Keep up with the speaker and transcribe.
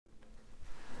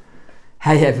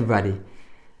Hi everybody.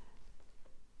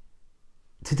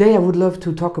 Today I would love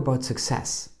to talk about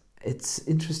success. It's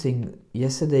interesting,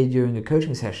 yesterday during a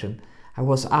coaching session I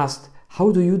was asked,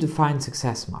 how do you define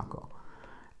success, Marco?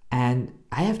 And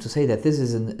I have to say that this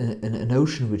is an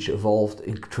notion which evolved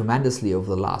tremendously over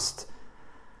the last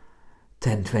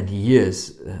 10-20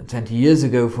 years. 20 years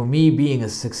ago, for me, being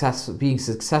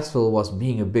successful was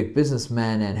being a big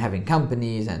businessman and having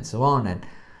companies and so on.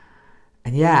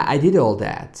 And yeah, I did all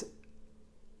that.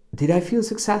 Did I feel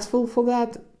successful for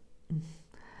that?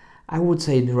 I would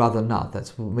say rather not.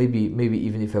 That's maybe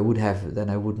even if I would have, then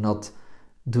I would not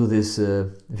do this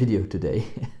video today.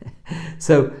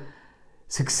 So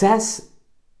success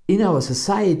in our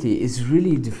society is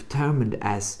really determined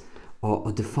as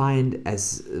or defined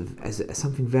as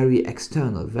something very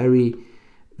external, very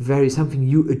something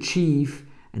you achieve,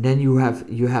 and then you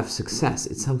have success.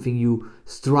 It's something you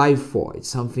strive for. It's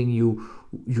something you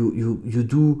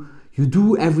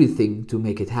do everything to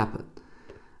make it happen.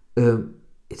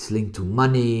 It's linked to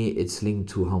money. It's linked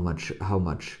to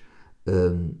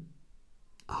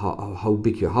how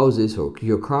big your house is, or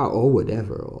your car, or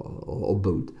whatever, or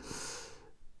both.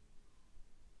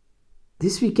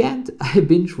 This weekend I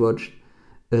binge watched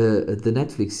the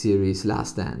Netflix series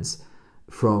Last Dance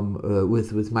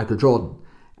with Michael Jordan.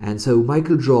 And so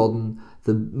Michael Jordan,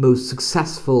 the most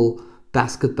successful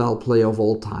basketball player of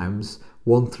all times,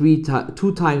 won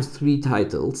two times three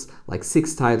titles, like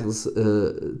 6 titles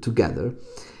together.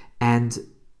 And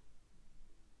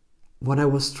what I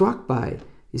was struck by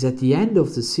is at the end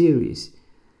of the series,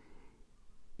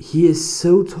 he is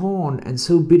so torn and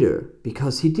so bitter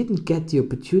because he didn't get the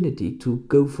opportunity to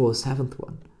go for a 7th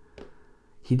one.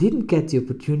 He didn't get the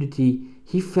opportunity.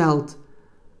 He felt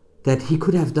that he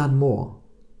could have done more.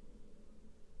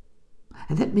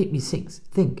 And that made me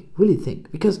really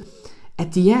think. Because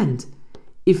at the end,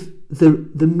 if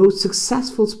the most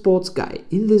successful sports guy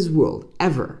in this world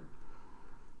ever,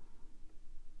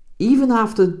 even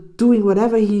after doing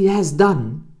whatever he has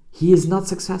done, he is not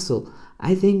successful,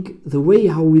 I think the way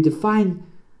how we define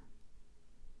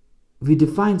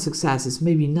success is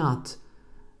maybe not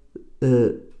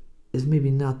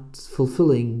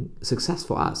fulfilling success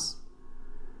for us.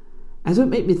 And so it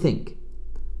made me think.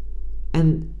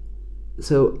 And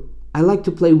so I like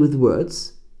to play with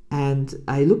words, and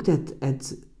I looked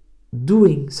at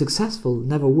doing successful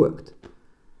never worked.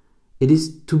 It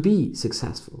is to be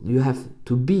successful. You have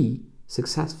to be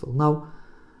successful. Now,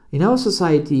 in our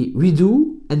society, we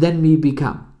do and then we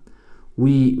become.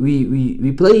 We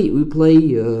play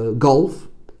golf,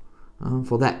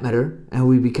 for that matter, and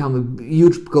we become a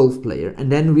huge golf player, and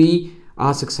then we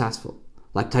are successful,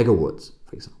 like Tiger Woods,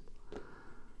 for example.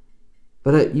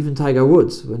 But even Tiger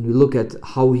Woods, when we look at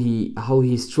how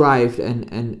he strived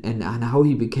and how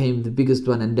he became the biggest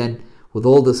one, and then with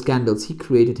all the scandals he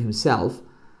created himself,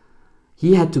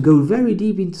 he had to go very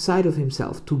deep inside of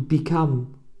himself to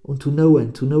become, and to know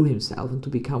himself, and to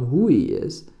become who he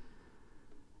is,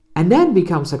 and then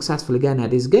become successful again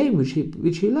at his game, which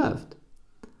he loved.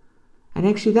 And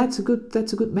actually, that's a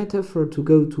good metaphor to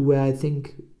go to where I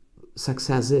think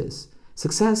success is.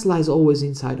 Success lies always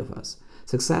inside of us.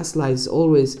 Success lies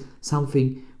always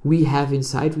something we have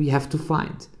inside. We have to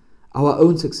find our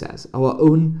own success, our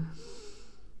own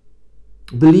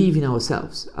belief in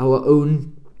ourselves, our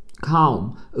own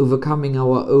calm, overcoming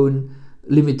our own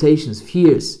limitations,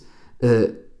 fears.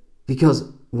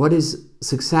 Because what is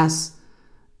success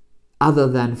other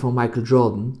than for Michael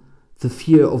Jordan, the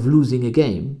fear of losing a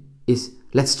game, is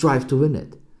let's strive to win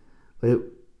it. But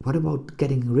what about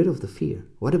getting rid of the fear?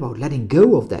 What about letting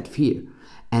go of that fear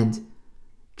and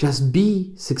just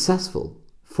be successful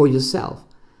for yourself?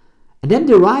 And then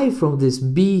derive from this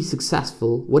be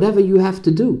successful whatever you have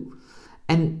to do.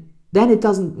 And then it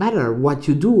doesn't matter what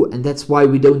you do. And that's why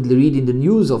we don't read in the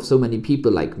news of so many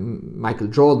people like Michael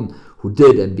Jordan, who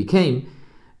did and became,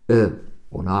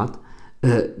 or not.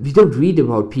 We don't read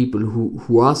about people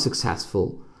who are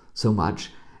successful so much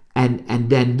and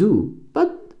then do.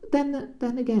 But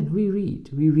then again, we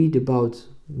read about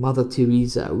Mother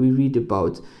Teresa. We read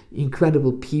about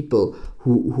incredible people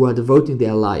who are devoting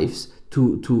their lives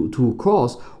to a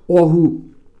cause, or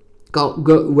who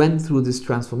went through this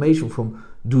transformation from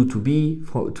do to be,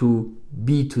 to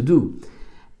be to do.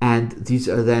 And these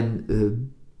are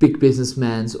then big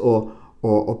businessmen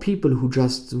or people who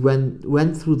just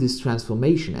went through this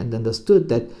transformation and understood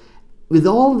that with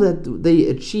all that they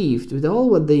achieved, with all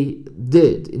what they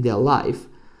did in their life,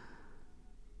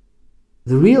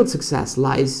 the real success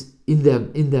lies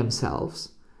in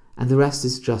themselves, and the rest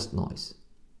is just noise.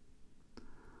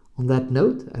 On that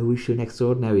note, I wish you an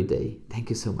extraordinary day. Thank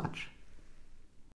you so much.